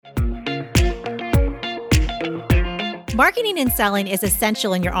Marketing and selling is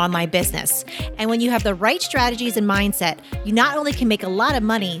essential in your online business. And when you have the right strategies and mindset, you not only can make a lot of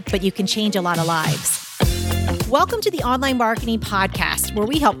money, but you can change a lot of lives. Welcome to the Online Marketing Podcast, where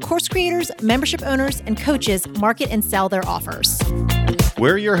we help course creators, membership owners, and coaches market and sell their offers.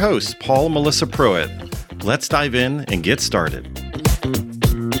 We're your hosts, Paul and Melissa Pruitt. Let's dive in and get started.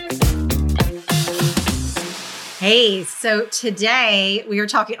 Hey, so today we are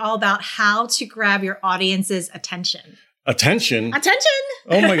talking all about how to grab your audience's attention. Attention? Attention!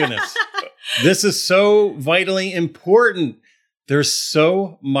 Oh my goodness. This is so vitally important. There's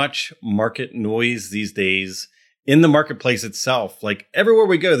so much market noise these days in the marketplace itself. Like everywhere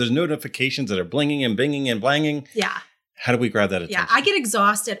we go, there's notifications that are blinging and binging and blanging. Yeah. How do we grab that attention? Yeah, I get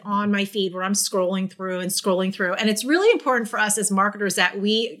exhausted on my feed where I'm scrolling through. And it's really important for us as marketers that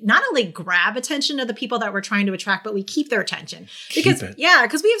we not only grab attention of the people that we're trying to attract, but we keep their attention. Because we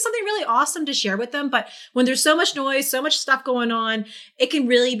have something really awesome to share with them. But when there's so much noise, so much stuff going on, it can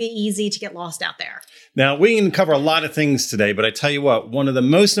really be easy to get lost out there. Now, we can cover a lot of things today, but I tell you what, one of the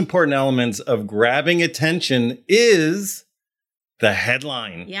most important elements of grabbing attention is the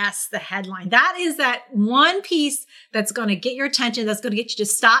headline. Yes, the headline. That is that one piece that's going to get your attention, that's going to get you to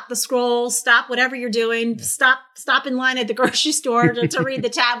stop the scroll, stop whatever you're doing, stop in line at the grocery store to read the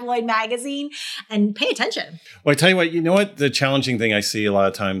tabloid magazine and pay attention. Well, I tell you what, you know what? The challenging thing I see a lot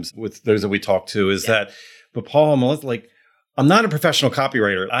of times with those that we talk to is that, but Paul, I'm not a professional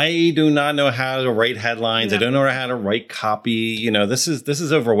copywriter. I do not know how to write headlines. I don't know how to write copy. This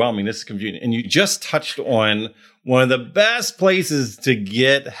is overwhelming. This is confusing. And you just touched on one of the best places to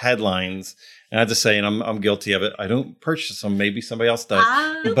get headlines. And I have to say, and I'm guilty of it, I don't purchase them. Maybe somebody else does.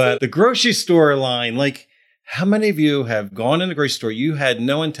 But the grocery store line, how many of you have gone in the grocery store, you had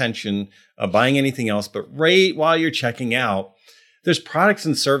no intention of buying anything else, but right while you're checking out, there's products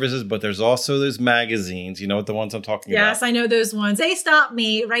and services, but there's also those magazines. You know what the ones I'm talking about? Yes, I know those ones. They stop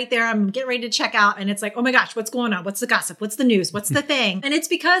me right there. I'm getting ready to check out. And it's like, oh my gosh, what's going on? What's the gossip? What's the news? What's the thing? And it's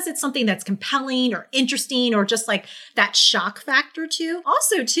because it's something that's compelling or interesting or just like that shock factor too.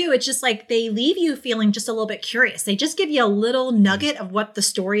 Also too, it's just like they leave you feeling just a little bit curious. They just give you a little nugget of what the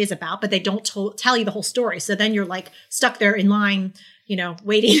story is about, but they don't tell you the whole story. So then you're like stuck there in line,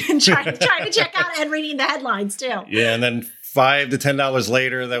 waiting and trying to check out and reading the headlines too. Yeah, and then $5 to $10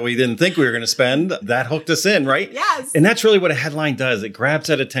 later that we didn't think we were going to spend, that hooked us in, right? Yes. And that's really what a headline does. It grabs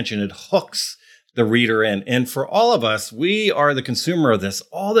that attention. It hooks the reader in. And for all of us, we are the consumer of this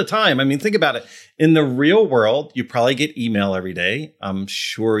all the time. I mean, think about it. In the real world, you probably get email every day. I'm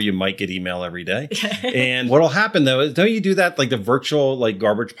sure you might get email every day. And what'll happen though is, don't you do that like the virtual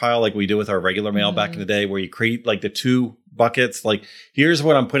garbage pile like we do with our regular mail back in the day, where you create the two buckets, here's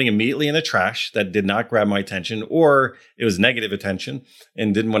what I'm putting immediately in the trash that did not grab my attention, or it was negative attention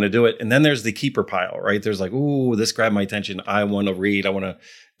and didn't want to do it. And then there's the keeper pile, right? There's ooh, this grabbed my attention. I want to read. I want to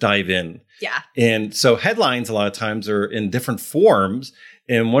dive in. Yeah. And so headlines a lot of times are in different forms.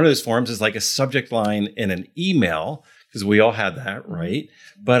 And one of those forms is like a subject line in an email, because we all had that, right?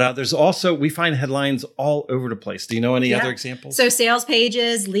 But there's also, we find headlines all over the place. Do you know any other examples? So sales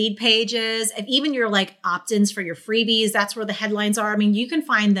pages, lead pages, and even your opt-ins for your freebies, that's where the headlines are. I mean, you can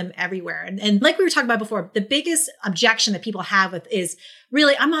find them everywhere. And like we were talking about before, the biggest objection that people have with is,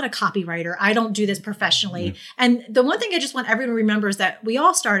 really, I'm not a copywriter. I don't do this professionally. And the one thing I just want everyone to remember is that we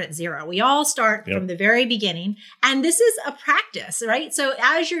all start at zero. We all start from the very beginning. And this is a practice, right? So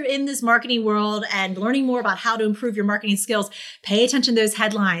as you're in this marketing world and learning more about how to improve your marketing skills, pay attention to those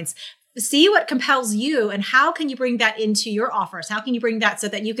headlines. See what compels you and how can you bring that into your offers? How can you bring that so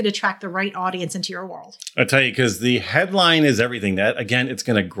that you can attract the right audience into your world? I tell you, because the headline is everything. That, again, it's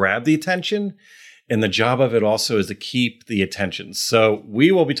going to grab the attention. And the job of it also is to keep the attention. So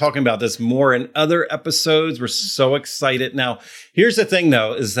we will be talking about this more in other episodes. We're so excited. Now, here's the thing,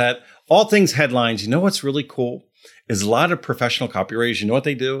 though, is that all things headlines, you know what's really cool? Is a lot of professional copywriters, you know what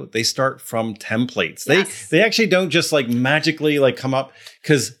they do? They start from templates. Yes. They actually don't just magically come up,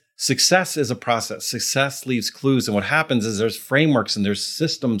 because success is a process. Success leaves clues. And what happens is there's frameworks and there's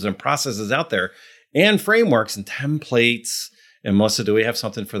systems and processes out there, and frameworks and templates. And Melissa, do we have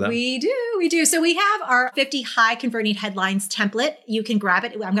something for them? We do. So we have our 50 high converting headlines template. You can grab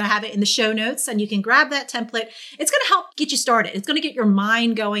it. I'm going to have it in the show notes, and you can grab that template. It's going to help get you started. It's going to get your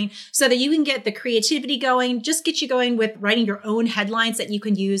mind going so that you can get the creativity going, just get you going with writing your own headlines that you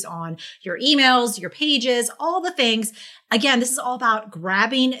can use on your emails, your pages, all the things. Again, this is all about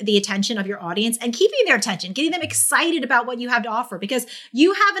grabbing the attention of your audience and keeping their attention, getting them excited about what you have to offer, because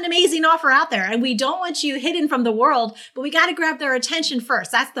you have an amazing offer out there and we don't want you hidden from the world, but we got to grab their attention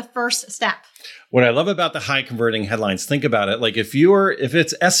first. That's the first step. What I love about the high converting headlines, think about it. Like if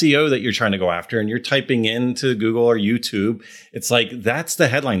it's SEO that you're trying to go after and you're typing into Google or YouTube, it's like, that's the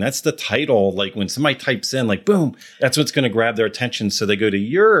headline. That's the title. Like when somebody types in, like, boom, that's what's going to grab their attention. So they go to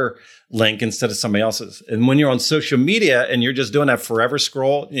your link instead of somebody else's. And when you're on social media and you're just doing that forever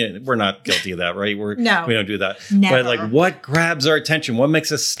scroll, we're not guilty of that, right? No, we don't do that. Never. But like what grabs our attention? What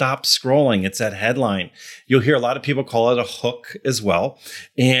makes us stop scrolling? It's that headline. You'll hear a lot of people call it a hook as well.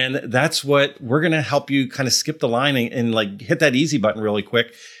 And that's what we're going to help you kind of skip the line and like hit that easy button really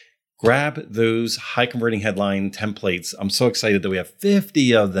quick. Grab those high converting headline templates. I'm so excited that we have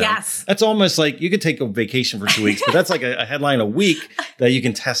 50 of them. Yes. That's almost like you could take a vacation for 2 weeks, but that's like a headline a week that you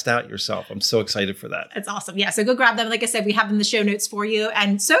can test out yourself. I'm so excited for that. It's awesome. Yeah. So go grab them. Like I said, we have them in the show notes for you.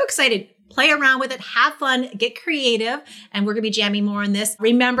 And so excited. Play around with it, have fun, get creative, and we're going to be jamming more on this.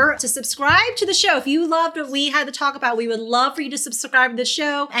 Remember to subscribe to the show. If you loved what we had to talk about, we would love for you to subscribe to the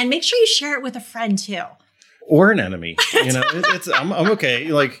show and make sure you share it with a friend too. Or an enemy, I'm okay.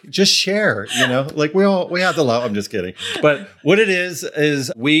 Like just share, like we have to love. I'm just kidding. But what it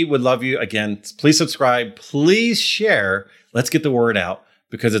is we would love you again. Please subscribe, please share. Let's get the word out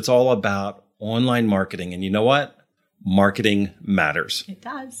because it's all about online marketing. And you know what? Marketing matters. It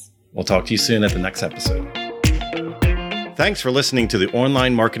does. We'll talk to you soon at the next episode. Thanks for listening to the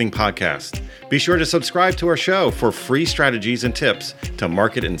Online Marketing Podcast. Be sure to subscribe to our show for free strategies and tips to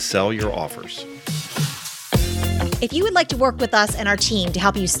market and sell your offers. If you would like to work with us and our team to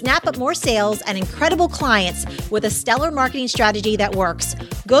help you snap up more sales and incredible clients with a stellar marketing strategy that works,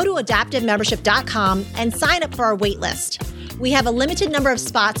 go to adaptivemembership.com and sign up for our wait list. We have a limited number of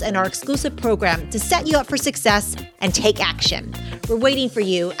spots in our exclusive program to set you up for success and take action. We're waiting for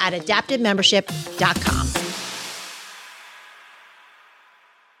you at adaptivemembership.com.